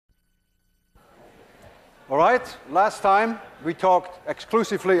All right, last time we talked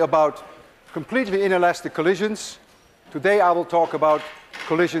exclusively about completely inelastic collisions. Today I will talk about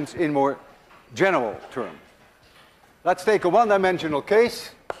collisions in more general terms. Let's take a one-dimensional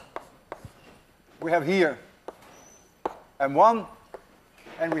case. We have here M1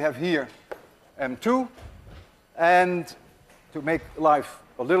 and we have here M2. And to make life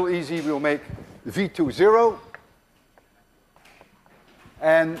a little easy, we'll make V2 0.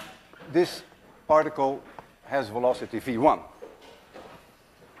 And this particle has velocity v1.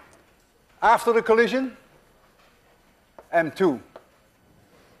 After the collision, M2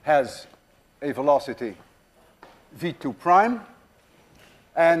 has a velocity v2 prime,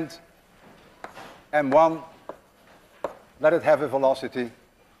 and M1, let it have a velocity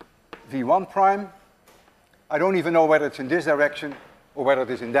v1 prime. I don't even know whether it's in this direction or whether it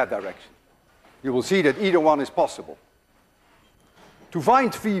is in that direction. You will see that either one is possible. To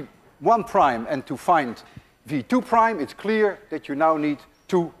find v1 prime and to find v2 prime, it's clear that you now need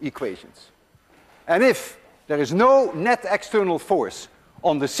two equations. And if there is no net external force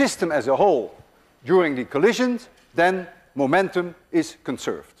on the system as a whole during the collisions, then momentum is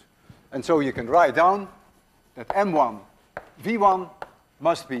conserved. And so you can write down that M1 v1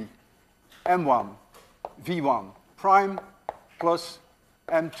 must be M1 v1 prime plus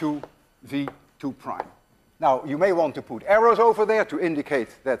M2 v2 prime. Now, you may want to put arrows over there to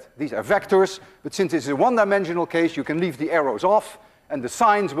indicate that these are vectors, but since it's a one-dimensional case, you can leave the arrows off, and the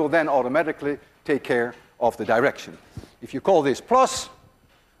signs will then automatically take care of the direction. If you call this plus,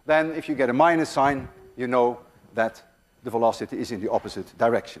 then if you get a minus sign, you know that the velocity is in the opposite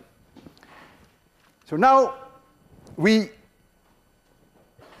direction. So now we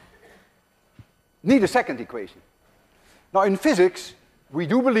need a second equation. Now, in physics, we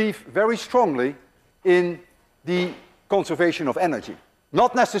do believe very strongly in the conservation of energy.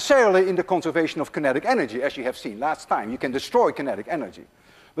 Not necessarily in the conservation of kinetic energy, as you have seen last time. You can destroy kinetic energy.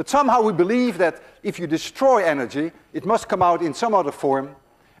 But somehow we believe that if you destroy energy, it must come out in some other form,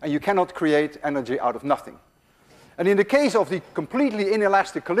 and you cannot create energy out of nothing. And in the case of the completely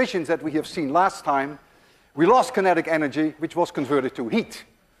inelastic collisions that we have seen last time, we lost kinetic energy, which was converted to heat.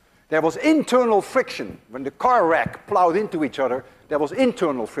 There was internal friction. When the car wreck plowed into each other, there was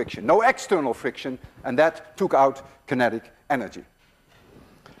internal friction, no external friction, and that took out kinetic energy.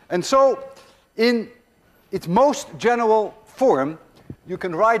 And so, in its most general form, you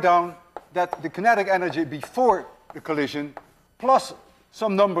can write down that the kinetic energy before the collision plus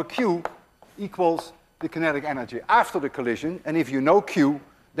some number q equals the kinetic energy after the collision. And if you know q,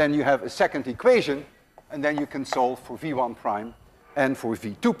 then you have a second equation, and then you can solve for v1 prime and for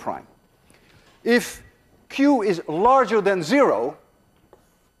v2 prime. If q is larger than 0,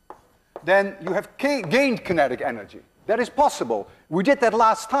 then you have gained kinetic energy. That is possible. We did that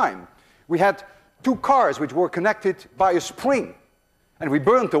last time. We had two cars which were connected by a spring, and we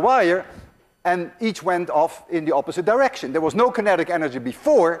burned the wire, and each went off in the opposite direction. There was no kinetic energy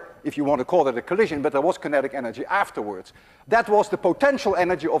before, if you want to call that a collision, but there was kinetic energy afterwards. That was the potential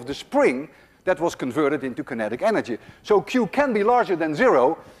energy of the spring that was converted into kinetic energy. So q can be larger than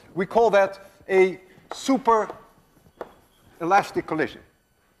 0. We call that a super elastic collision.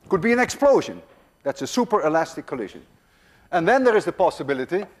 Could be an explosion. That's a super elastic collision. And then there is the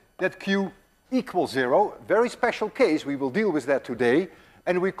possibility that q equals 0, very special case, we will deal with that today,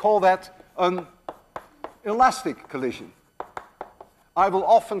 and we call that an elastic collision. I will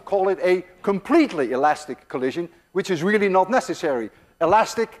often call it a completely elastic collision, which is really not necessary.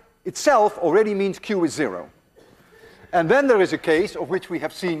 Elastic itself already means q is 0. And then there is a case of which we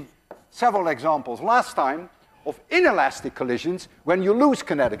have seen several examples last time of inelastic collisions when you lose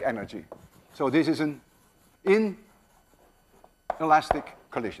kinetic energy. So this is an inelastic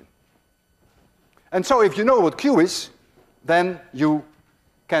collision. And so if you know what q is, then you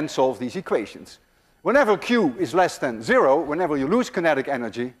can solve these equations. Whenever q is less than 0, whenever you lose kinetic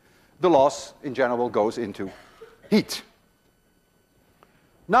energy, the loss in general goes into heat.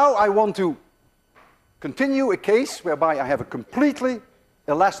 Now I want to continue a case whereby I have a completely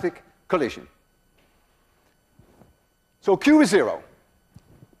elastic collision. So q is 0.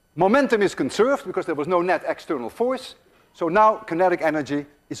 Momentum is conserved because there was no net external force. So now kinetic energy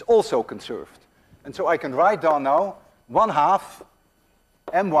is also conserved. And so I can write down now 1/2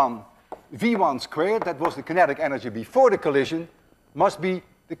 m1 v1 squared, that was the kinetic energy before the collision, must be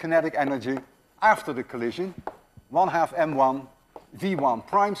the kinetic energy after the collision. 1/2 m1 v1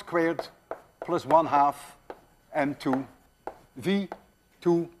 prime squared plus 1/2 m2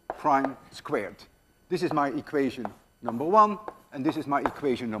 v2 prime squared. This is my equation number 1, and this is my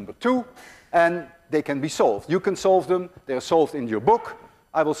equation number 2, and they can be solved. You can solve them. They're solved in your book,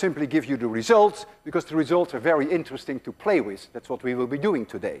 I will simply give you the results, because the results are very interesting to play with. That's what we will be doing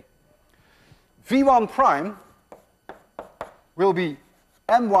today. V1 prime will be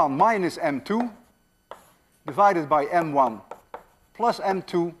M1 minus M2 divided by M1 plus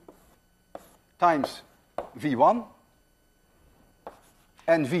M2 times V1.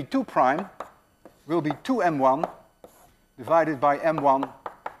 And V2 prime will be 2M1 divided by M1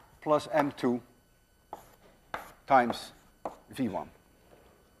 plus M2 times V1.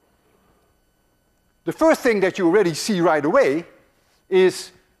 The first thing that you already see right away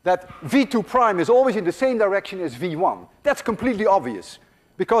is that V2 prime is always in the same direction as V1. That's completely obvious,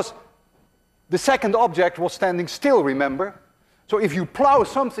 because the second object was standing still, remember? So if you plow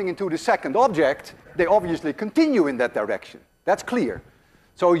something into the second object, they obviously continue in that direction. That's clear.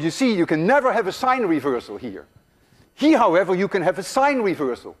 So you see, you can never have a sign reversal here. Here, however, you can have a sign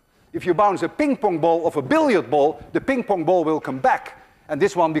reversal. If you bounce a ping pong ball off a billiard ball, the ping pong ball will come back, and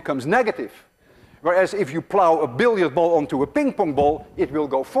this one becomes negative. Whereas if you plow a billiard ball onto a ping pong ball, it will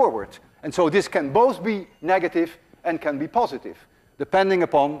go forward. And so this can both be negative and can be positive, depending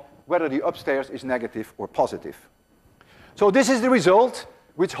upon whether the upstairs is negative or positive. So this is the result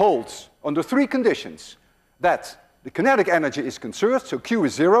which holds under three conditions: that the kinetic energy is conserved, so Q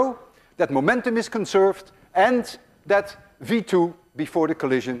is 0, that momentum is conserved, and that V2 before the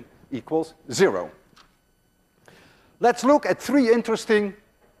collision equals 0. Let's look at three interesting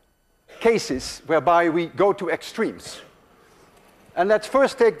cases whereby we go to extremes. And let's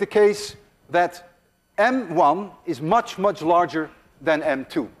first take the case that M1 is much, much larger than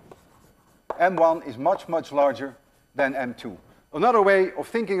M2. M1 is much, much larger than M2. Another way of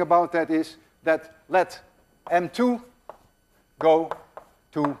thinking about that is that let M2 go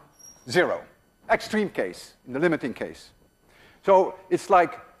to 0. Extreme case, in the limiting case. So it's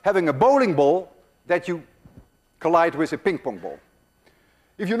like having a bowling ball that you collide with a ping pong ball.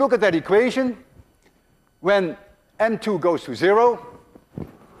 If you look at that equation, when M2 goes to 0,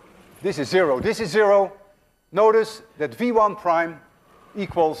 this is 0, this is 0, notice that V1 prime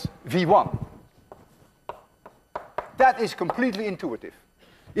equals V1. That is completely intuitive.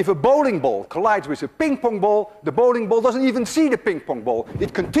 If a bowling ball collides with a ping pong ball, the bowling ball doesn't even see the ping pong ball.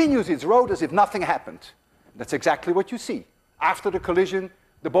 It continues its road as if nothing happened. That's exactly what you see. After the collision,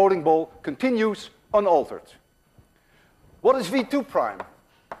 the bowling ball continues unaltered. What is V2 prime?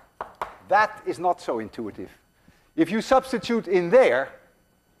 That is not so intuitive. If you substitute in there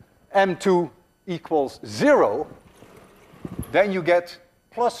M2 equals 0, then you get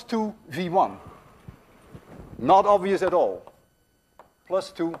plus 2 V1. Not obvious at all.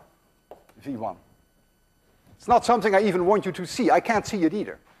 Plus 2 V1. It's not something I even want you to see. I can't see it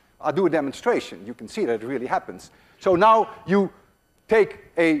either. I'll do a demonstration. You can see that it really happens. So now you take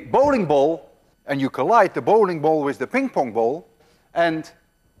a bowling ball and you collide the bowling ball with the ping pong ball, and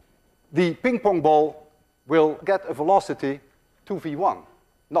the ping pong ball will get a velocity 2v1.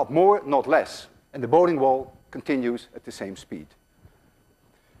 Not more, not less. And the bowling ball continues at the same speed.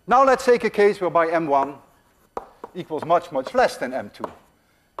 Now let's take a case whereby M1 equals much, much less than M2.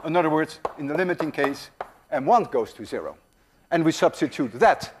 In other words, in the limiting case, M1 goes to 0. And we substitute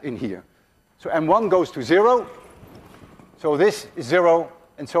that in here. So M1 goes to 0. So this is 0.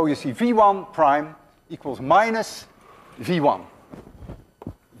 And so you see V1 prime equals minus V1.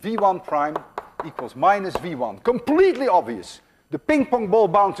 V1 prime equals minus V1. Completely obvious. The ping pong ball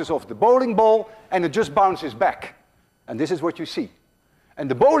bounces off the bowling ball, and it just bounces back. And this is what you see. And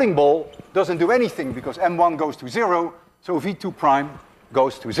the bowling ball doesn't do anything because M1 goes to 0, so V2 prime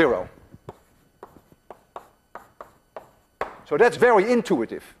goes to 0. So that's very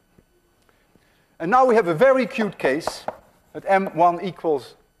intuitive. And now we have a very cute case that M1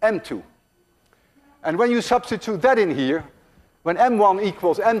 equals M2. And when you substitute that in here, when M1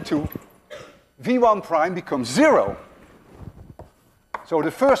 equals M2, V1 prime becomes 0. So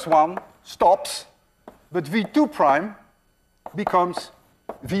the first one stops, but V2 prime becomes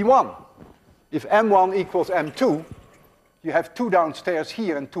V1. If M1 equals M2, you have 2 downstairs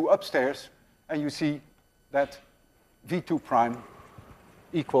here and 2 upstairs, and you see that V2 prime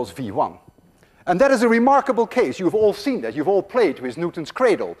equals V1. And that is a remarkable case. You've all seen that. You've all played with Newton's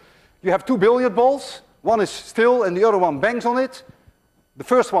cradle. You have 2 billiard balls. One is still and the other one bangs on it. The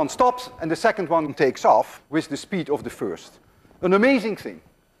first one stops and the second one takes off with the speed of the first. An amazing thing.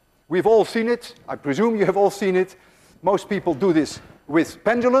 We've all seen it. I presume you have all seen it. Most people do this with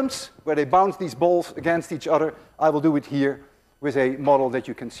pendulums, where they bounce these balls against each other. I will do it here with a model that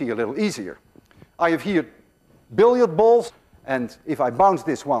you can see a little easier. I have here billiard balls, and if I bounce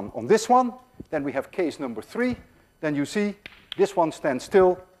this one on this one, then we have case number 3. Then you see this one stands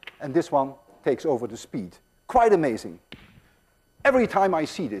still, and this one takes over the speed. Quite amazing. Every time I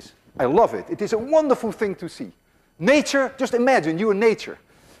see this, I love it. It is a wonderful thing to see. Nature, just imagine you're in nature,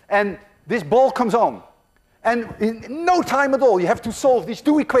 and this ball comes on. And in no time at all, you have to solve these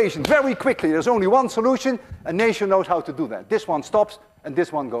two equations very quickly. There's only one solution, and nature knows how to do that. This one stops, and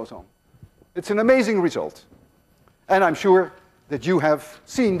this one goes on. It's an amazing result. And I'm sure that you have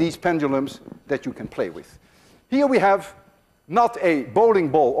seen these pendulums that you can play with. Here we have not a bowling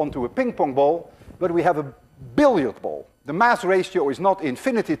ball onto a ping pong ball, but we have a billiard ball. The mass ratio is not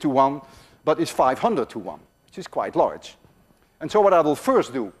infinity to 1, but is 500 to 1, which is quite large. And so what I will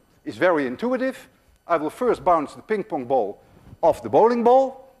first do is very intuitive. I will first bounce the ping pong ball off the bowling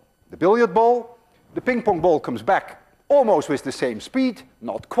ball, the billiard ball. The ping pong ball comes back almost with the same speed,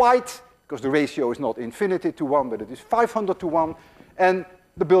 not quite, because the ratio is not infinity to 1, but it is 500 to 1, and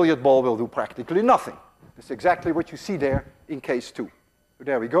the billiard ball will do practically nothing. That's exactly what you see there in case 2. So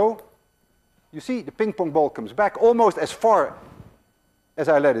there we go. You see, the ping pong ball comes back almost as far as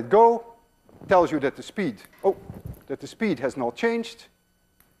I let it go. It tells you that the speed has not changed.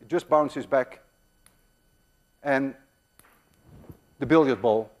 It just bounces back, and the billiard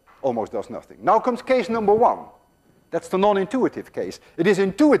ball almost does nothing. Now comes case number 1. That's the non-intuitive case. It is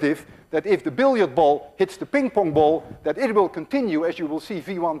intuitive that if the billiard ball hits the ping pong ball, that it will continue, as you will see,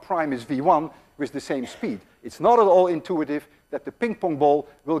 v1 prime is v1 with the same speed. It's not at all intuitive that the ping pong ball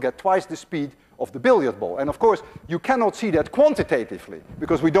will get twice the speed of the billiard ball. And of course, you cannot see that quantitatively,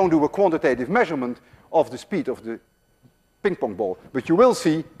 because we don't do a quantitative measurement of the speed of the ping pong ball. But you will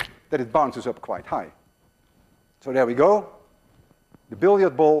see that it bounces up quite high. So there we go. The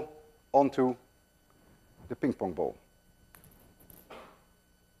billiard ball onto the ping pong ball.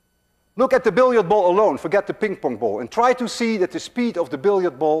 Look at the billiard ball alone, forget the ping pong ball, and try to see that the speed of the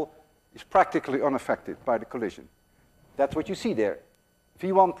billiard ball is practically unaffected by the collision. That's what you see there.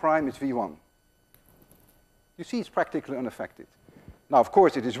 v1 prime is v1. You see it's practically unaffected. Now, of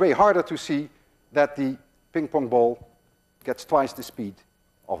course, it is way harder to see that the ping pong ball gets twice the speed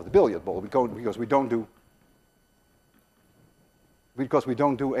of the billiard ball because we don't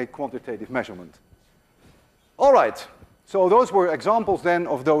do a quantitative measurement. All right, so those were examples then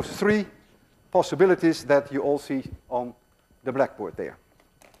of those 3 possibilities that you all see on the blackboard there.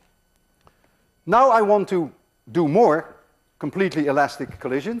 Now I want to do more completely elastic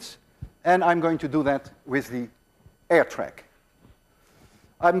collisions, and I'm going to do that with the air track.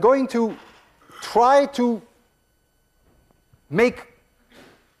 I'm going to try to make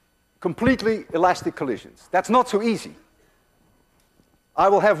completely elastic collisions. That's not so easy. I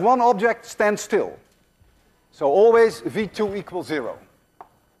will have one object stand still. So always v2 equals 0.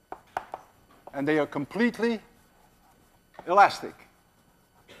 And they are completely elastic.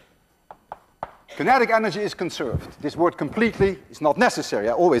 Kinetic energy is conserved. This word completely is not necessary.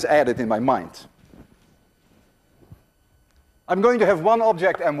 I always add it in my mind. I'm going to have one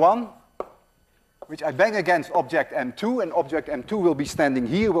object M1, which I bang against object M2, and object M2 will be standing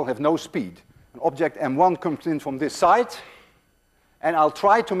here, will have no speed. And object M1 comes in from this side, and I'll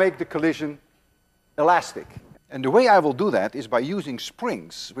try to make the collision elastic. And the way I will do that is by using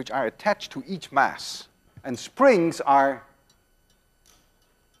springs, which are attached to each mass. And springs are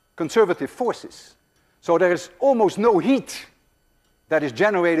conservative forces. So there is almost no heat that is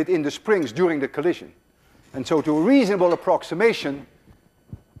generated in the springs during the collision. And so to a reasonable approximation,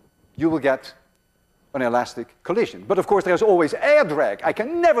 you will get an elastic collision. But of course, there's always air drag. I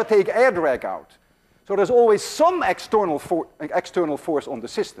can never take air drag out. So there's always some external force on the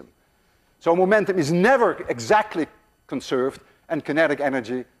system. So momentum is never exactly conserved, and kinetic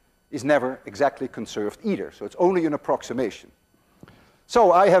energy is never exactly conserved either. So it's only an approximation.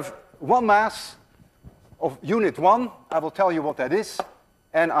 So I have one mass of unit 1. I will tell you what that is.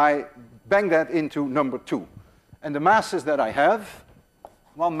 And I bang that into number 2. And the masses that I have,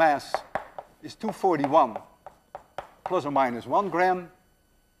 one mass is 241 plus or minus 1 gram.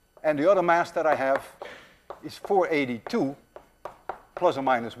 And the other mass that I have is 482 plus or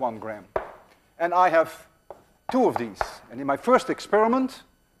minus 1 gram. And I have 2 of these. And in my first experiment,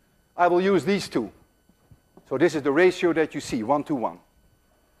 I will use these 2. So this is the ratio that you see, 1 to 1.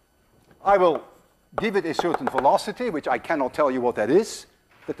 I will give it a certain velocity, which I cannot tell you what that is.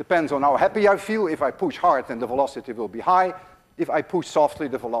 That depends on how happy I feel. If I push hard, then the velocity will be high. If I push softly,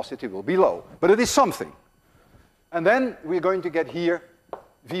 the velocity will be low. But it is something. And then we're going to get here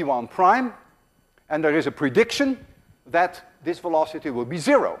v1 prime. And there is a prediction that this velocity will be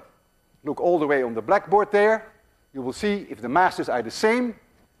 0. Look all the way on the blackboard there. You will see if the masses are the same,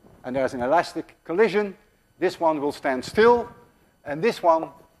 and there's an elastic collision, this one will stand still, and this one,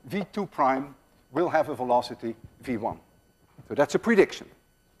 v2 prime, will have a velocity v1. So that's a prediction.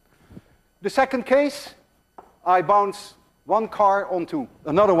 The second case, I bounce one car onto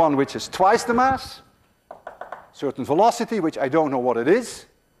another one which is twice the mass, certain velocity, which I don't know what it is.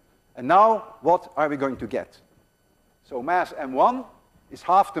 And now, what are we going to get? So mass m1 is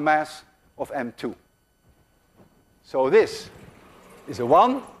half the mass of m2. So this is a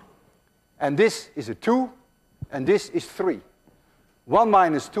 1, and this is a 2, and this is 3. 1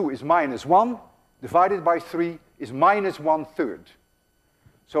 minus 2 is minus 1, divided by 3 is minus 1/3.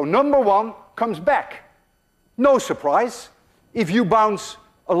 So number 1 comes back. No surprise. If you bounce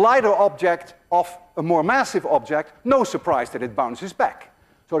a lighter object off a more massive object, no surprise that it bounces back.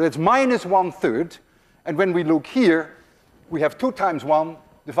 So that's minus 1/3. And when we look here, we have 2 times 1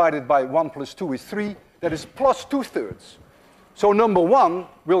 divided by 1 plus 2 is 3. That is plus 2/3. So number 1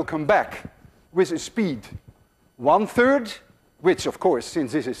 will come back with a speed 1/3, which of course,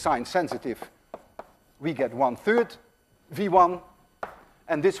 since this is sign sensitive, we get 1/3 v1,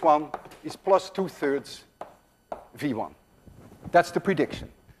 and this one is plus 2/3 v1. That's the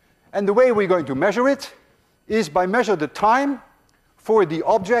prediction. And the way we're going to measure it is by measure the time for the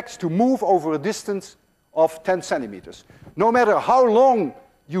objects to move over a distance of 10 centimeters. No matter how long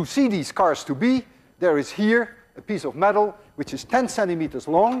you see these cars to be, there is here a piece of metal which is 10 centimeters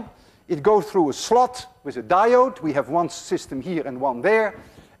long. It goes through a slot with a diode. We have one system here and one there.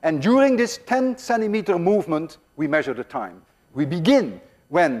 And during this 10 centimeter movement, we measure the time. We begin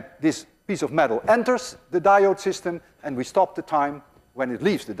when this piece of metal enters the diode system, and we stop the time when it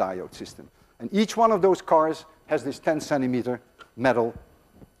leaves the diode system. And each one of those cars has this 10 centimeter metal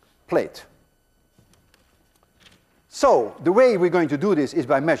plate. So the way we're going to do this is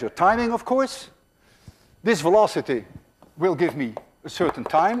by measure timing, of course. This velocity will give me a certain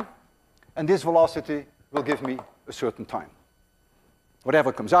time, and this velocity will give me a certain time.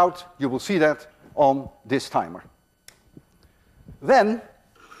 Whatever comes out, you will see that on this timer. Then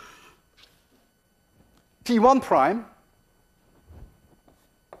T1 prime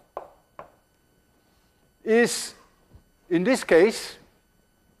is, in this case,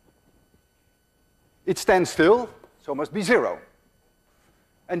 it stands still, so must be 0.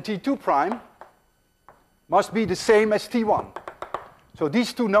 And T2 prime must be the same as T1. So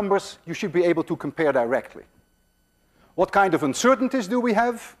these two numbers you should be able to compare directly. What kind of uncertainties do we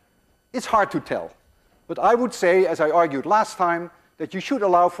have? It's hard to tell. But I would say, as I argued last time, that you should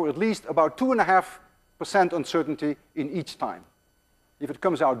allow for at least about 2.5% uncertainty in each time. If it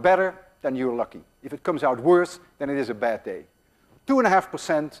comes out better, then you're lucky. If it comes out worse, then it is a bad day.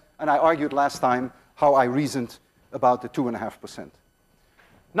 2.5%, and I argued last time how I reasoned about the 2.5%.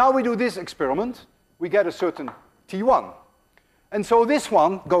 Now we do this experiment. We get a certain T1. And so this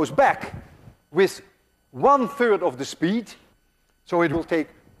one goes back with 1/3 of the speed. So it will take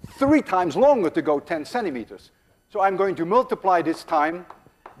 3 times longer to go 10 centimeters. So I'm going to multiply this time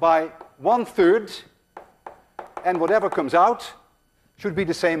by 1/3, and whatever comes out should be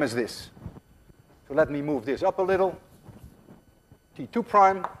the same as this. So let me move this up a little. T2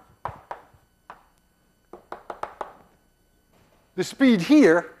 prime. The speed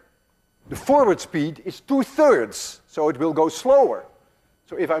here, the forward speed, is 2/3, so it will go slower.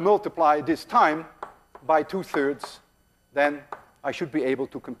 So if I multiply this time by 2/3, then I should be able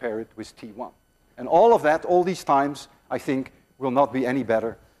to compare it with T1. And all of that, all these times, I think, will not be any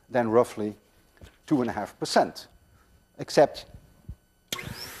better than roughly 2.5%, except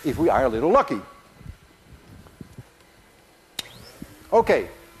if we are a little lucky. Okay,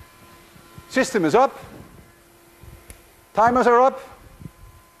 system is up, timers are up,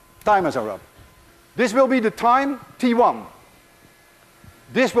 timers are up. This will be the time T1.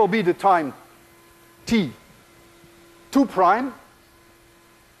 This will be the time T2 prime.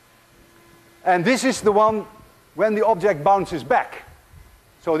 And this is the one when the object bounces back.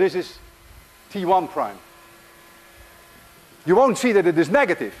 So this is T1 prime. You won't see that it is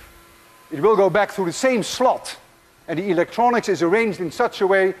negative. It will go back through the same slot. And the electronics is arranged in such a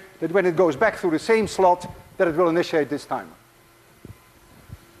way that when it goes back through the same slot, that it will initiate this timer.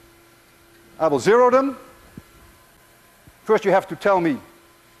 I will zero them. First you have to tell me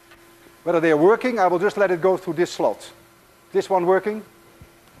whether they are working. I will just let it go through this slot. This one working.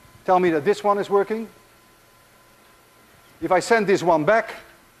 Tell me that this one is working. If I send this one back,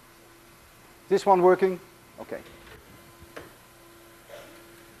 this one working? Okay.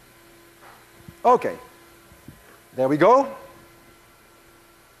 Okay. There we go.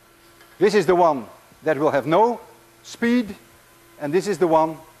 This is the one that will have no speed, and this is the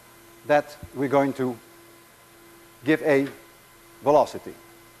one that we're going to give a velocity.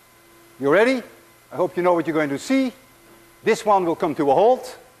 You ready? I hope you know what you're going to see. This one will come to a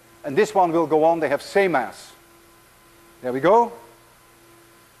halt, and this one will go on. They have same mass. There we go.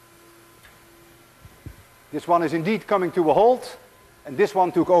 This one is indeed coming to a halt, and this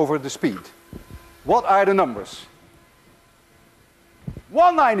one took over the speed. What are the numbers?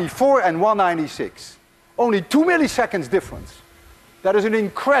 194 and 196. Only 2 milliseconds difference. That is an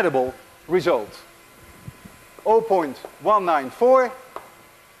incredible result. 0.194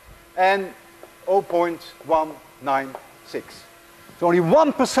 and 0.196. It's only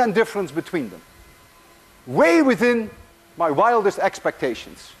 1% difference between them. Way within my wildest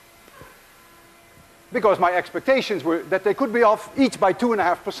expectations. Because my expectations were that they could be off each by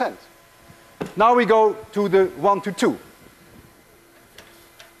 2.5%. Now we go to the 1 to 2.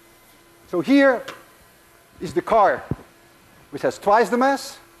 So here is the car which has twice the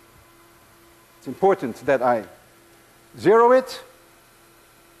mass. It's important that I zero it.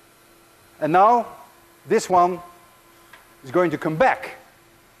 And now this one is going to come back.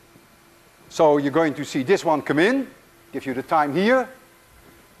 So you're going to see this one come in, give you the time here.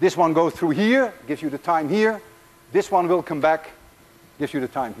 This one goes through here, gives you the time here. This one will come back, gives you the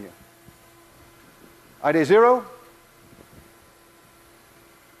time here. Are they zero?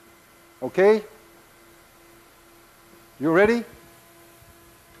 Okay. You ready?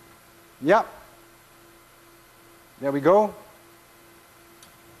 Yeah. There we go.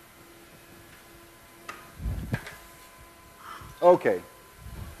 Okay.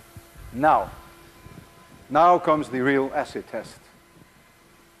 Now comes the real acid test.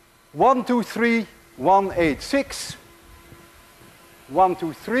 1, 2, 3, 1, 8, 6. 1,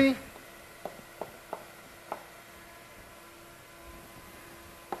 2, 3.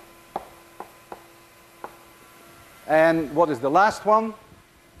 And what is the last one?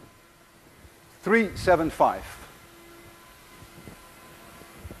 3, 7, 5.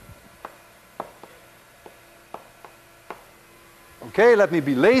 Okay, let me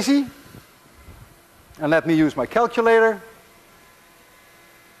be lazy. And let me use my calculator.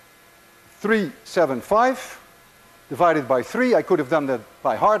 375 divided by 3. I could have done that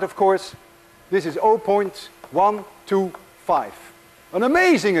by heart, of course. This is 0.125. An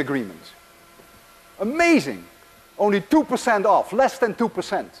amazing agreement. Amazing. Only 2% off, less than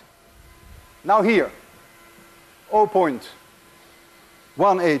 2%. Now here,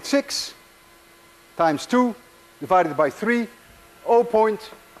 0.186 times 2 divided by 3,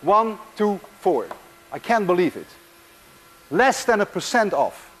 0.124. I can't believe it. Less than 1%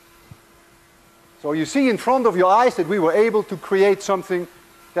 off. So you see in front of your eyes that we were able to create something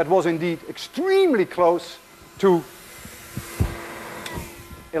that was indeed extremely close to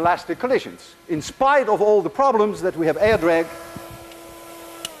elastic collisions, in spite of all the problems that we have air drag,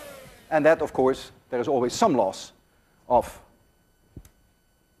 and that, of course, there is always some loss of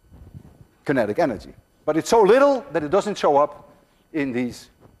kinetic energy. But it's so little that it doesn't show up in these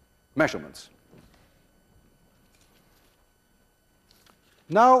measurements.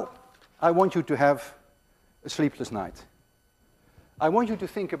 Now, I want you to have a sleepless night. I want you to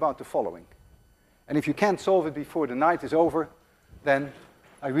think about the following. And if you can't solve it before the night is over, then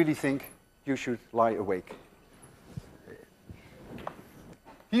I really think you should lie awake.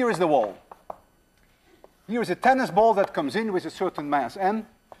 Here is the wall. Here is a tennis ball that comes in with a certain mass m,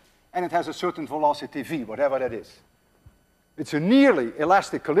 and it has a certain velocity v, whatever that is. It's a nearly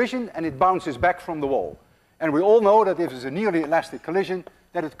elastic collision, and it bounces back from the wall. And we all know that if it's a nearly elastic collision,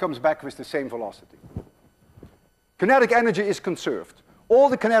 that it comes back with the same velocity. Kinetic energy is conserved. All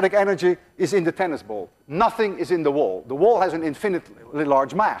the kinetic energy is in the tennis ball. Nothing is in the wall. The wall has an infinitely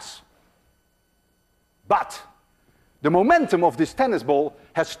large mass. But the momentum of this tennis ball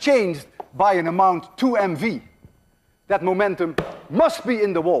has changed by an amount 2mv. That momentum must be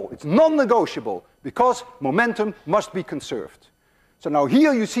in the wall. It's non-negotiable because momentum must be conserved. So now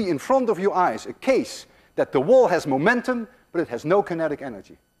here you see in front of your eyes a case that the wall has momentum, but it has no kinetic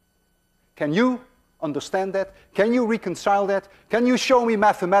energy. Can you understand that? Can you reconcile that? Can you show me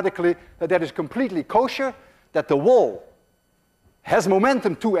mathematically that that is completely kosher, that the wall has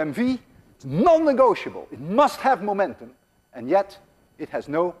momentum 2mv? It's non-negotiable. It must have momentum, and yet it has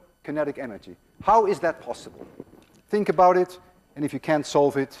no kinetic energy. How is that possible? Think about it, and if you can't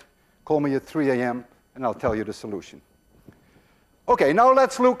solve it, call me at 3 a.m. and I'll tell you the solution. Okay, now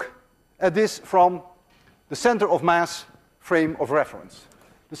let's look at this from the center of mass frame of reference.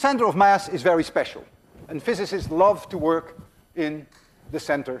 The center of mass is very special, and physicists love to work in the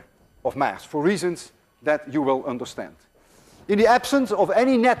center of mass for reasons that you will understand. In the absence of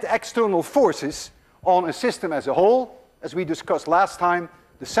any net external forces on a system as a whole, as we discussed last time,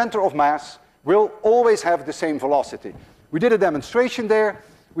 the center of mass will always have the same velocity. We did a demonstration there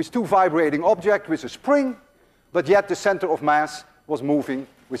with two vibrating objects with a spring, but yet the center of mass was moving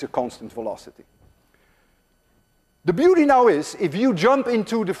with a constant velocity. The beauty now is, if you jump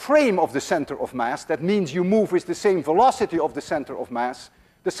into the frame of the center of mass, that means you move with the same velocity of the center of mass,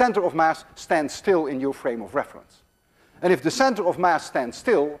 the center of mass stands still in your frame of reference. And if the center of mass stands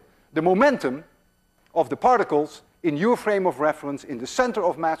still, the momentum of the particles in your frame of reference, in the center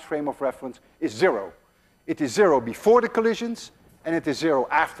of mass frame of reference, is zero. It is zero before the collisions, and it is zero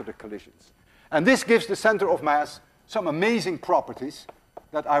after the collisions. And this gives the center of mass some amazing properties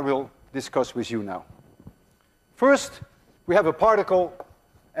that I will discuss with you now. First, we have a particle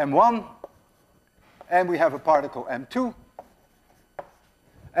m1, and we have a particle m2.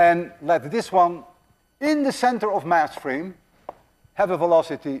 And let this one, in the center of mass frame, have a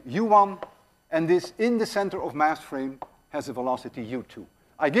velocity u1, and this in the center of mass frame has a velocity u2.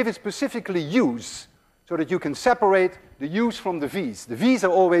 I give it specifically u's, so that you can separate the u's from the v's. The v's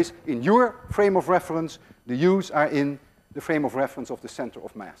are always in your frame of reference, the u's are in the frame of reference of the center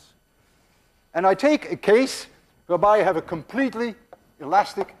of mass. And I take a case whereby I have a completely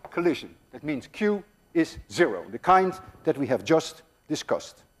elastic collision. That means Q is zero, the kind that we have just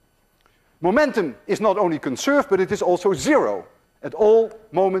discussed. Momentum is not only conserved, but it is also zero at all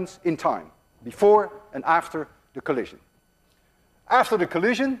moments in time, before and after the collision. After the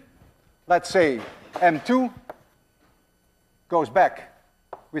collision, let's say m2 goes back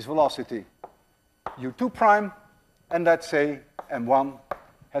with velocity u2 prime, and let's say m1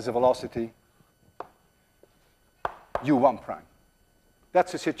 has a velocity u1 prime.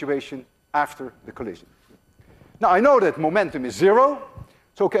 That's the situation after the collision. Now I know that momentum is zero,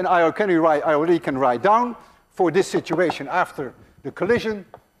 so I already can write down for this situation after the collision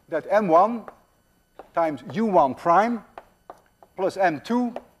that m1 times u1 prime plus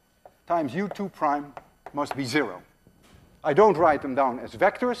m2 times u2 prime must be zero. I don't write them down as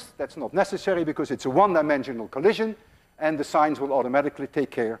vectors. That's not necessary because it's a one-dimensional collision, and the signs will automatically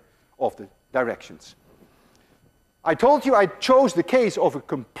take care of the directions. I told you I chose the case of a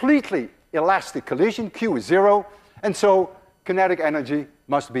completely elastic collision. Q is zero, and so kinetic energy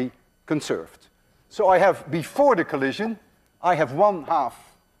must be conserved. So I have, before the collision, I have 1/2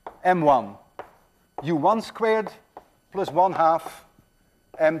 m1 u1 squared plus 1/2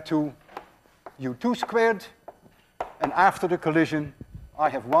 m2 u2 squared. And after the collision, I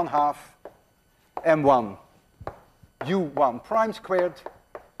have 1/2 m1 u1 prime squared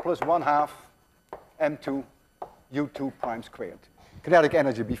plus 1/2 m2 u2 prime squared. Kinetic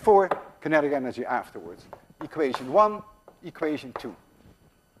energy before, kinetic energy afterwards. Equation 1, equation 2.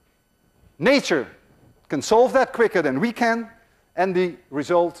 Nature can solve that quicker than we can, and the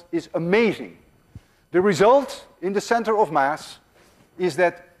result is amazing. The result in the center of mass is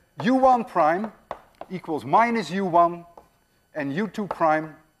that u1 prime equals minus u1 and u2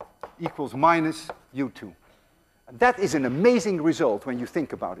 prime equals minus u2. And that is an amazing result when you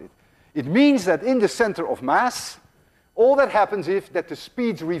think about it. It means that in the center of mass, all that happens is that the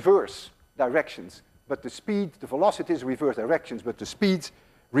speeds reverse directions, but the velocities reverse directions, but the speeds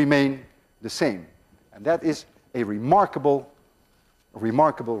remain the same. And that is a remarkable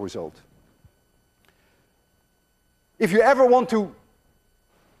result. If you ever want to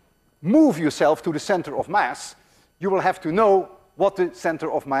move yourself to the center of mass, you will have to know what the center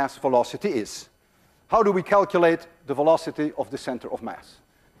of mass velocity is. How do we calculate the velocity of the center of mass?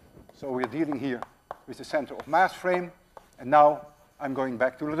 So we're dealing here with the center of mass frame, and now I'm going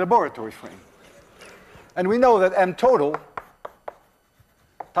back to the laboratory frame. And we know that m total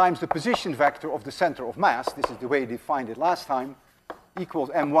times the position vector of the center of mass, this is the way we defined it last time, equals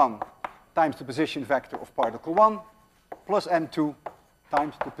m1 times the position vector of particle 1 plus m2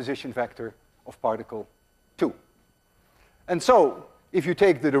 times the position vector of particle 2. And so, if you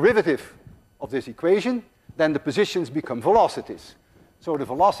take the derivative of this equation, then the positions become velocities. So the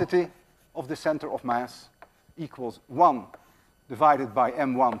velocity of the center of mass equals 1 divided by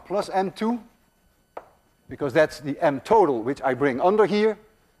m1 plus m2, because that's the m total which I bring under here,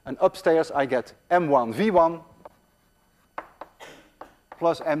 and upstairs I get m1 v1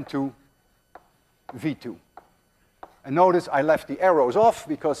 plus m2 v2. And notice I left the arrows off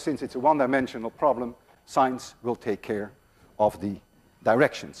because since it's a one-dimensional problem, signs will take care of the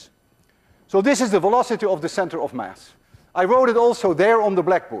directions. So this is the velocity of the center of mass. I wrote it also there on the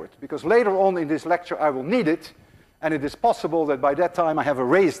blackboard because later on in this lecture I will need it, and it is possible that by that time I have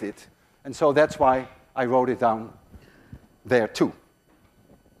erased it, and so that's why I wrote it down there too.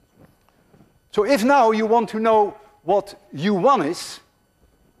 So if now you want to know what u1 is,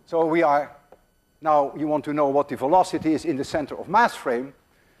 so now you want to know what the velocity is in the center of mass frame,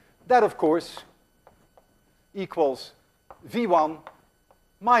 that of course equals v1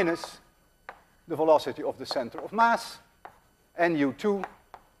 minus the velocity of the center of mass, and u2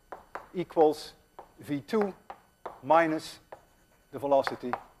 equals v2 minus the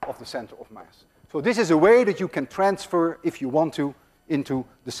velocity of the center of mass. So this is a way that you can transfer, if you want to, into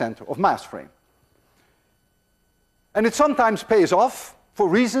the center of mass frame. And it sometimes pays off for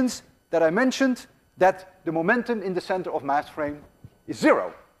reasons that I mentioned, that the momentum in the center of mass frame is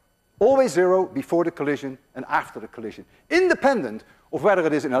zero. Always zero before the collision and after the collision, independent of whether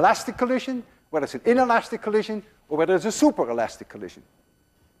it is an elastic collision, whether it's an inelastic collision, or whether it's a superelastic collision.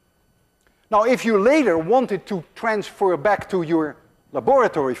 Now, if you later wanted to transfer back to your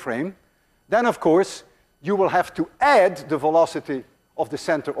laboratory frame, then of course you will have to add the velocity of the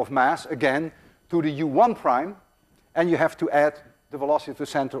center of mass again to the u1 prime, and you have to add the velocity of the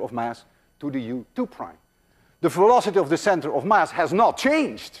center of mass to the u2 prime. The velocity of the center of mass has not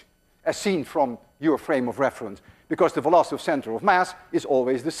changed as seen from your frame of reference, because the velocity of center of mass is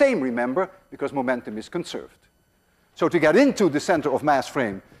always the same, remember, because momentum is conserved. So to get into the center of mass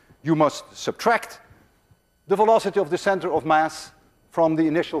frame, you must subtract the velocity of the center of mass from the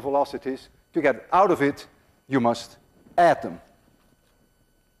initial velocities. To get out of it, you must add them.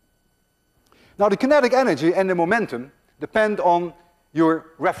 Now, the kinetic energy and the momentum depend on your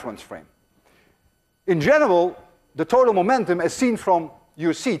reference frame. In general, the total momentum, as seen from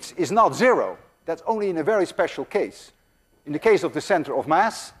your seats, is not zero. That's only in a very special case. In the case of the center of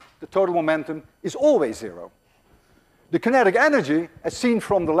mass, the total momentum is always zero. The kinetic energy, as seen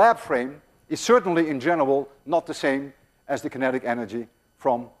from the lab frame, is certainly in general not the same as the kinetic energy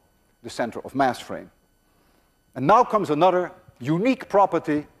from the center of mass frame. And now comes another unique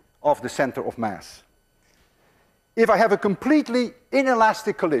property of the center of mass. If I have a completely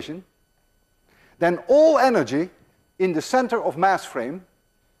inelastic collision, then all energy in the center of mass frame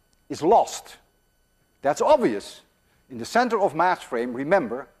is lost. That's obvious. In the center of mass frame,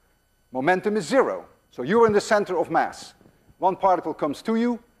 remember, momentum is zero. So you're in the center of mass. One particle comes to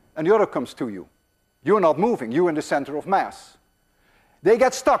you, and the other comes to you. You're not moving. You're in the center of mass. They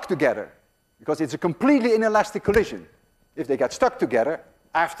get stuck together, because it's a completely inelastic collision. If they get stuck together,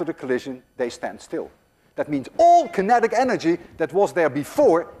 after the collision, they stand still. That means all kinetic energy that was there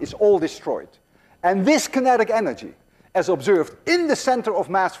before is all destroyed. And this kinetic energy, as observed in the center of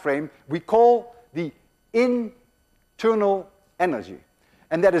mass frame, we call the internal energy.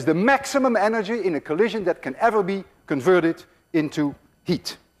 And that is the maximum energy in a collision that can ever be converted into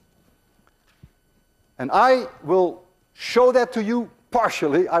heat. And I will show that to you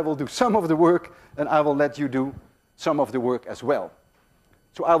partially. I will do some of the work, and I will let you do some of the work as well.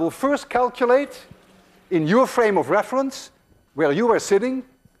 So I will first calculate in your frame of reference, where you are sitting,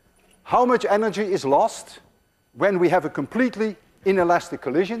 how much energy is lost when we have a completely inelastic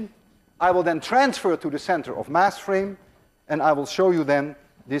collision. I will then transfer to the center of mass frame, and I will show you then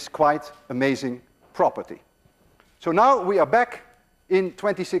this quite amazing property. So now we are back in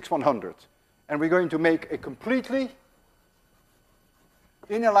 26100, and we're going to make a completely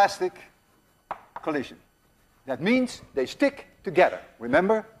inelastic collision. That means they stick together,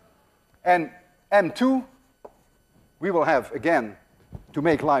 remember? And M2, we will have, again, to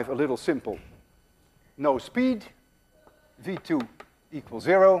make life a little simple, no speed, V2 equals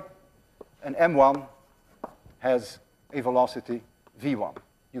 0, and M1 has a velocity V1.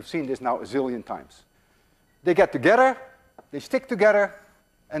 You've seen this now a zillion times. They get together, they stick together,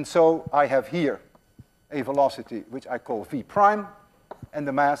 and so I have here a velocity which I call V prime, and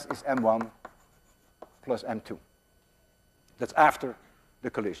the mass is M1 plus M2. That's after the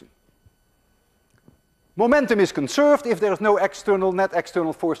collision. Momentum is conserved if there is no net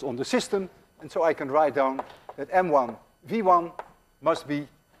external force on the system, and so I can write down that M1 V1 must be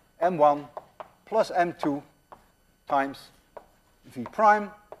M1 plus M2 times V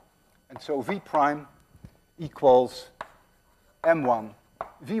prime, and so V prime equals M1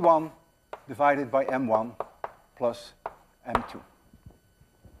 V1 divided by M1 plus M2.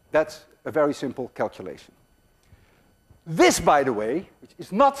 That's a very simple calculation. This, by the way, which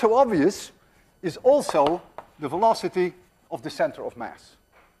is not so obvious, is also the velocity of the center of mass.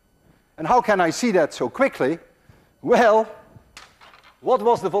 And how can I see that so quickly? Well, what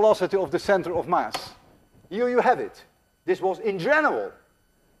was the velocity of the center of mass? Here you have it. This was in general.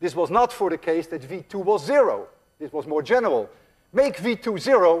 This was not for the case that V2 was 0. This was more general. Make V2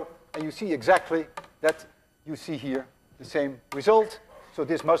 0, and you see exactly that you see here the same result. So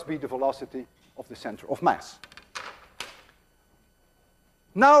this must be the velocity of the center of mass.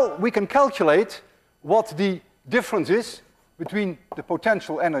 Now we can calculate what the difference is between the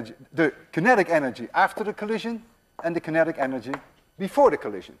potential energy, the kinetic energy after the collision, and the kinetic energy before the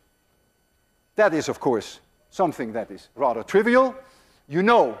collision. That is, of course, something that is rather trivial. You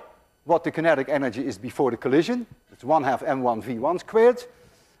know what the kinetic energy is before the collision. It's 1/2 m1 v1 squared.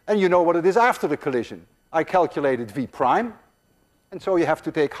 And you know what it is after the collision. I calculated V prime, and so you have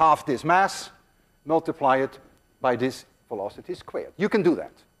to take half this mass, multiply it by this velocity squared. You can do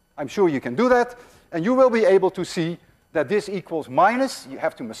that. I'm sure you can do that, and you will be able to see that this equals minus, you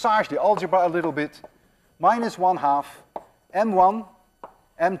have to massage the algebra a little bit, minus 1/2 m1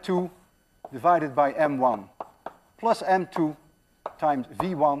 m2 divided by m1 plus m2 times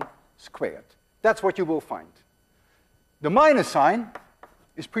v1 squared. That's what you will find. The minus sign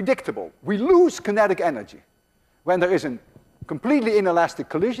is predictable. We lose kinetic energy. When there is a completely inelastic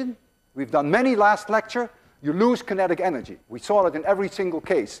collision, we've done many last lecture, you lose kinetic energy. We saw it in every single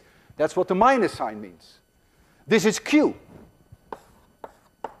case. That's what the minus sign means. This is Q.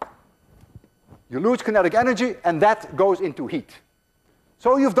 You lose kinetic energy, and that goes into heat.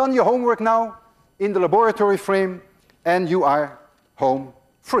 So you've done your homework now in the laboratory frame, and you are home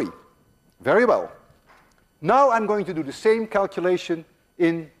free. Very well. Now I'm going to do the same calculation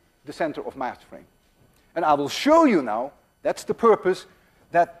in the center of mass frame. And I will show you now, that's the purpose,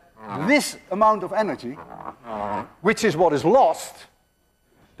 that this amount of energy, which is what is lost,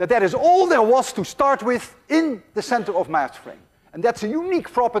 that is all there was to start with in the center of mass frame. And that's a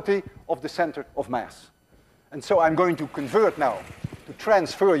unique property of the center of mass. And so I'm going to convert now to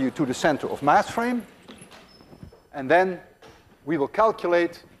transfer you to the center of mass frame. And then we will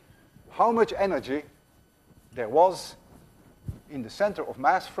calculate how much energy there was in the center of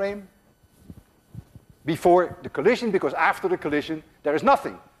mass frame before the collision, because after the collision there is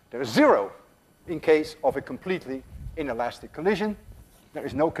nothing. There is zero in case of a completely inelastic collision. There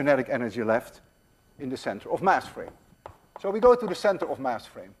is no kinetic energy left in the center of mass frame. So we go to the center of mass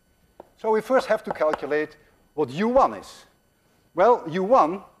frame. So we first have to calculate what U1 is. Well,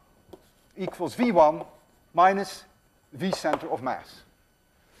 U1 equals V1 minus V center of mass.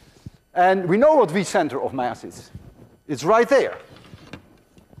 And we know what V center of mass is. It's right there.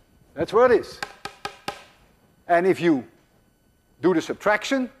 That's where it is. And if you do the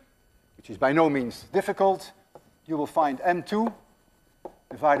subtraction, which is by no means difficult, you will find M2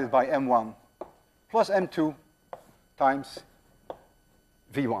 divided by M1 plus M2 times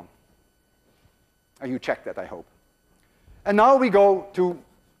V1. And you check that, I hope. And now we go to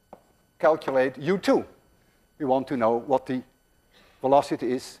calculate U2. We want to know what the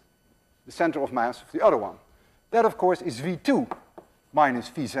velocity is, the center of mass of the other one. That, of course, is V2 minus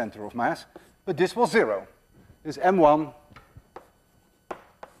V center of mass, but this was 0. This is M1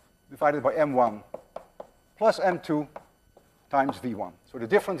 divided by M1 plus M2 times V1. So the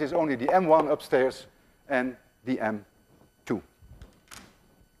difference is only the M1 upstairs and the M2.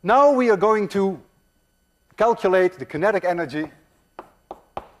 Now we are going to calculate the kinetic energy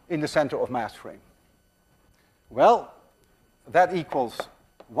in the center of mass frame. Well, that equals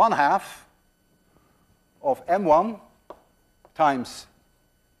 1/2 of M1 times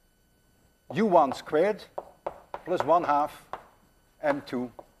U1 squared plus 1/2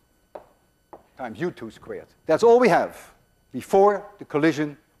 M2 times U2 squared. That's all we have before the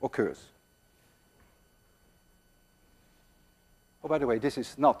collision occurs. Oh, by the way, this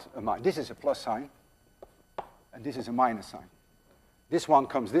is not a minus. This is a plus sign, and this is a minus sign. This one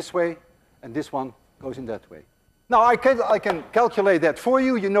comes this way, and this one goes in that way. Now, I can calculate that for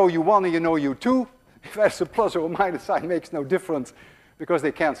you. You know U1 and you know U2. If there's a plus or a minus sign, makes no difference because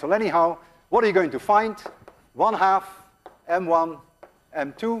they cancel anyhow. What are you going to find? 1/2 M1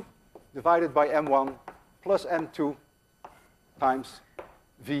 M2 divided by M1 plus M2 times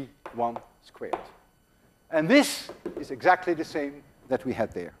V1 squared. And this is exactly the same that we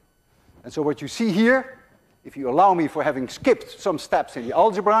had there. And so what you see here, if you allow me for having skipped some steps in the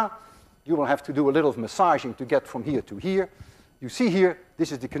algebra, you will have to do a little massaging to get from here to here. You see here,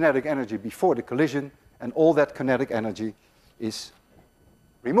 this is the kinetic energy before the collision, and all that kinetic energy is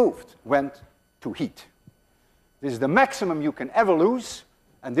removed, went to heat. This is the maximum you can ever lose,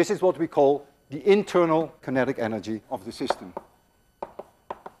 and this is what we call the internal kinetic energy of the system.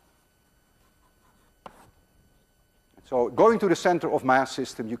 So going to the center of mass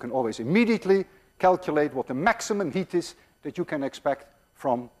system, you can always immediately calculate what the maximum heat is that you can expect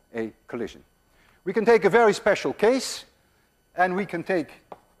from a collision. We can take a very special case, and we can take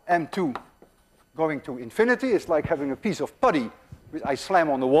M2 going to infinity. It's like having a piece of putty which I slam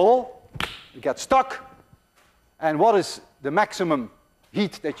on the wall. You get stuck. And what is the maximum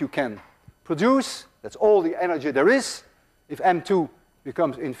heat that you can produce? That's all the energy there is. If M2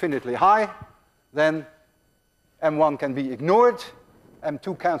 becomes infinitely high, then M1 can be ignored.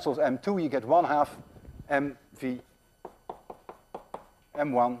 M2 cancels M2. You get 1/2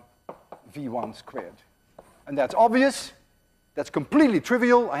 M1 V1 squared. And that's obvious That's completely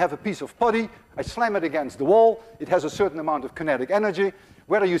trivial. I have a piece of putty, I slam it against the wall, it has a certain amount of kinetic energy.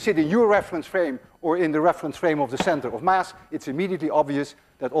 Whether you sit in your reference frame or in the reference frame of the center of mass, it's immediately obvious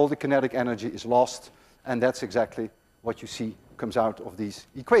that all the kinetic energy is lost, and that's exactly what you see comes out of these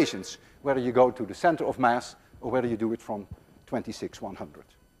equations, whether you go to the center of mass or whether you do it from 26,100.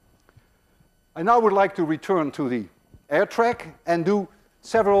 I now would like to return to the air track and do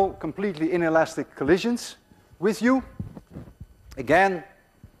several completely inelastic collisions with you. Again,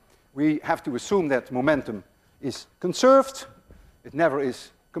 we have to assume that momentum is conserved. It never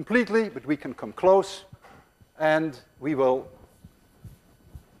is completely, but we can come close. And we will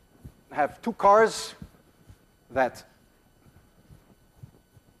have two cars that,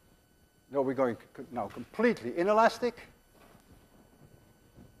 no, we're going now completely inelastic.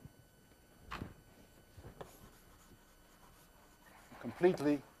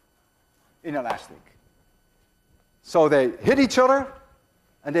 Completely inelastic. So they hit each other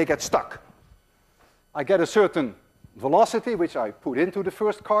and they get stuck. I get a certain velocity which I put into the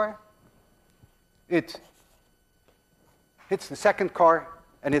first car. It hits the second car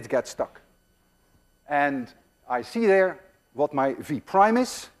and it gets stuck. And I see there what my V prime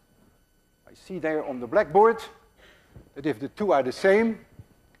is. I see there on the blackboard that if the two are the same,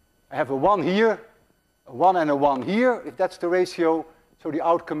 I have a 1 here, a 1 and a 1 here, if that's the ratio. So the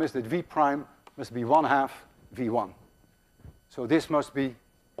outcome is that V prime must be 1/2 V1. So this must be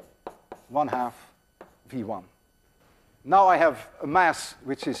 1/2 V1. Now I have a mass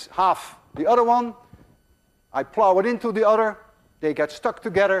which is half the other one. I plow it into the other, they get stuck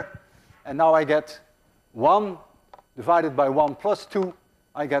together, and now I get 1 divided by 1 plus 2,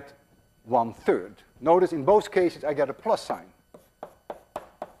 I get 1/3. Notice in both cases I get a plus sign.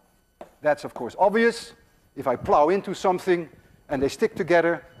 That's of course obvious. If I plow into something and they stick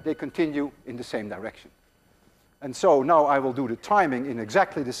together, they continue in the same direction. And so now I will do the timing in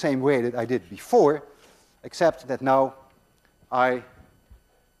exactly the same way that I did before, except that now I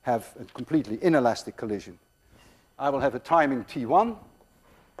have a completely inelastic collision. I will have a timing T1,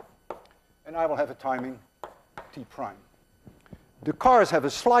 and I will have a timing T prime. The cars have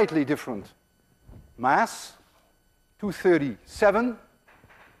a slightly different mass, 237.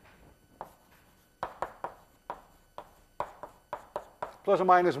 Plus or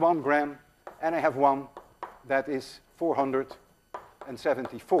minus 1 gram, and I have one that is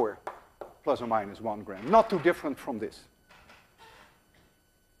 474 plus or minus 1 gram. Not too different from this.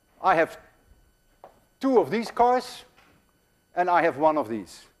 I have 2 of these cars, and I have 1 of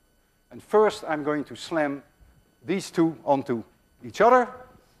these. And first I'm going to slam these 2 onto each other,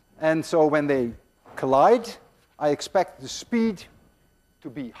 and so when they collide, I expect the speed to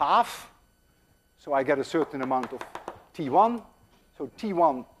be half, so I get a certain amount of T1. So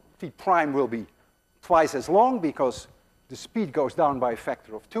T1, T prime will be twice as long because the speed goes down by a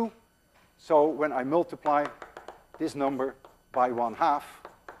factor of 2. So when I multiply this number by 1/2,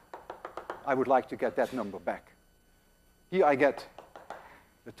 I would like to get that number back. Here I get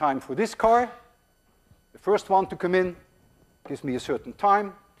the time for this car. The first one to come in gives me a certain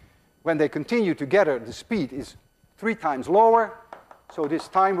time. When they continue together, the speed is 3 times lower, so this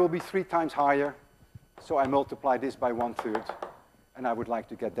time will be 3 times higher. So I multiply this by 1/3. And I would like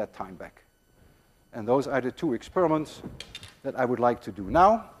to get that time back. And those are the 2 experiments that I would like to do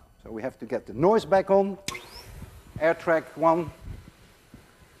now. So we have to get the noise back on. Air track 1,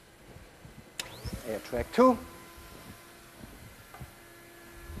 air track 2.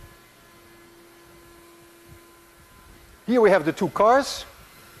 Here we have the 2 cars.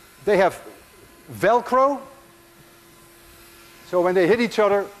 They have Velcro. So when they hit each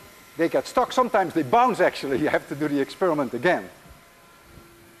other, they get stuck. Sometimes they bounce actually. You have to do the experiment again.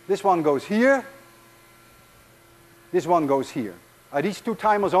 This one goes here. This one goes here. Are these 2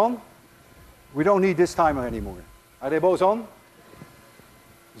 timers on? We don't need this timer anymore. Are they both on?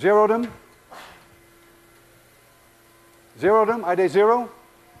 0 them. 0 them. Are they 0?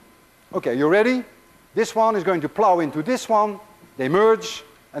 Okay, you ready? This one is going to plow into this one. They merge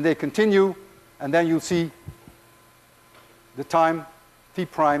and they continue, and then you'll see the time T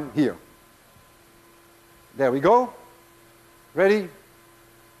prime here. There we go. Ready?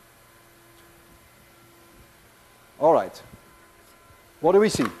 All right. What do we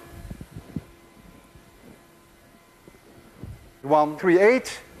see? 1, 3,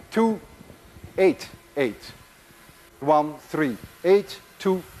 8, 2, 8, 8. 1, 3, 8,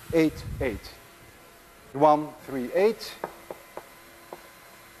 2, 8, 8. 1, 3, 8.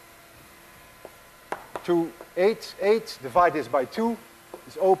 2, 8, 8. Divide this by 2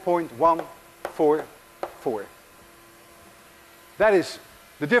 is 0.144. That is,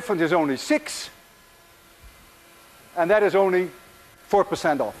 the difference is only 6. and that is only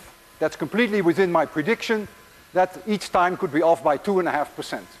 4% off. That's completely within my prediction that each time could be off by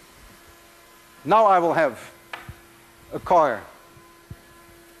 2.5%. Now I will have a car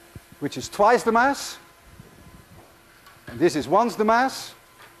which is twice the mass, and this is once the mass.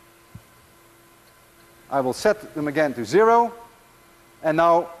 I will set them again to 0, and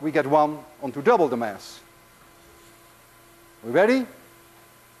now we get one onto double the mass. We ready?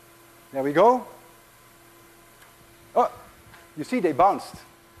 There we go. Oh, you see they bounced.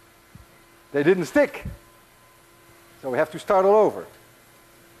 They didn't stick. So we have to start all over.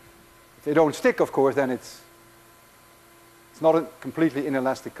 If they don't stick, of course, then it's not a completely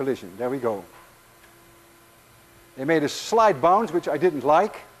inelastic collision. There we go. They made a slight bounce, which I didn't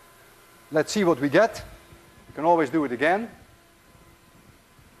like. Let's see what we get. You can always do it again.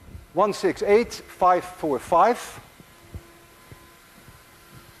 168,545.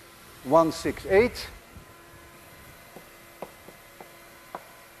 168.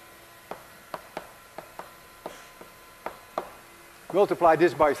 Multiply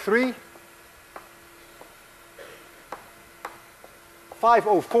this by 3.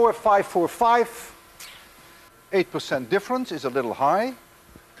 504, 545. 8% difference is a little high,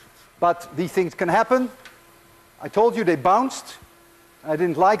 but these things can happen. I told you they bounced. I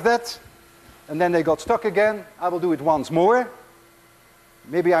didn't like that. And then they got stuck again. I will do it once more.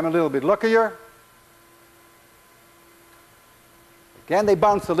 Maybe I'm a little bit luckier. Again, they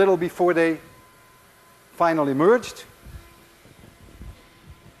bounced a little before they finally merged.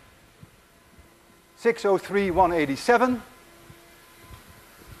 603, 187.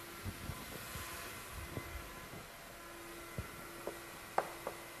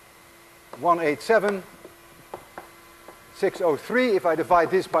 (187), 603. If I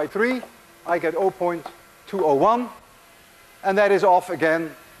divide this by 3, I get 0.201. And that is off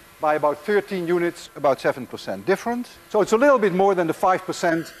again by about 13 units, about 7% difference. So it's a little bit more than the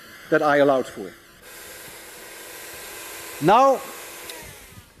 5% that I allowed for. Now,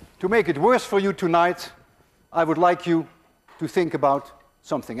 to make it worse for you tonight, I would like you to think about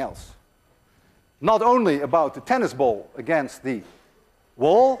something else. Not only about the tennis ball against the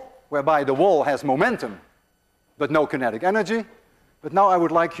wall, whereby the wall has momentum but no kinetic energy, but now I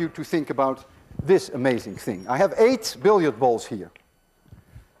would like you to think about this amazing thing. I have 8 billiard balls here.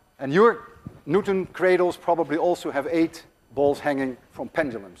 And your Newton cradles probably also have 8 balls hanging from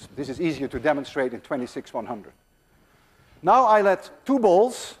pendulums. This is easier to demonstrate in 26-100. Now I let 2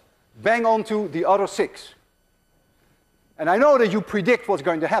 balls bang onto the other 6. And I know that you predict what's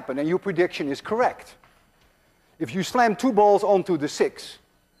going to happen, and your prediction is correct. If you slam 2 balls onto the 6,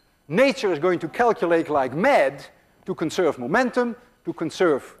 nature is going to calculate like mad to conserve momentum, to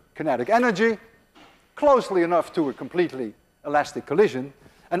conserve kinetic energy, closely enough to a completely elastic collision.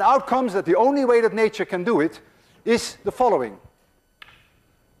 And out comes that the only way that nature can do it is the following.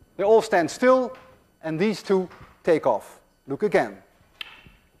 They all stand still, and these 2 take off. Look again.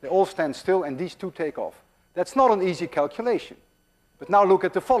 They all stand still, and these 2 take off. That's not an easy calculation. But now look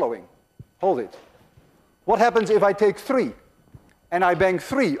at the following. Hold it. What happens if I take 3, and I bang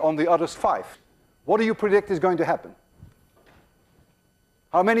 3 on the other's 5? What do you predict is going to happen?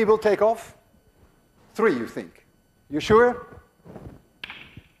 How many will take off? 3, you think. You sure?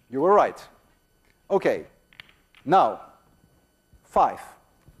 You were right. Okay. Now, 5.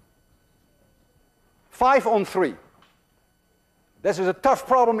 5 on 3. This is a tough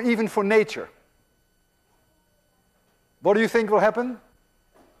problem even for nature. What do you think will happen?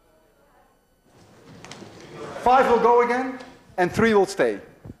 5 will go again, and 3 will stay.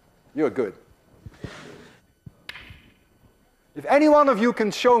 You're good. If any one of you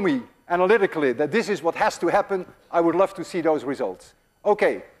can show me analytically that this is what has to happen, I would love to see those results.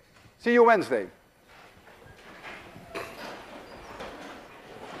 Okay, see you Wednesday.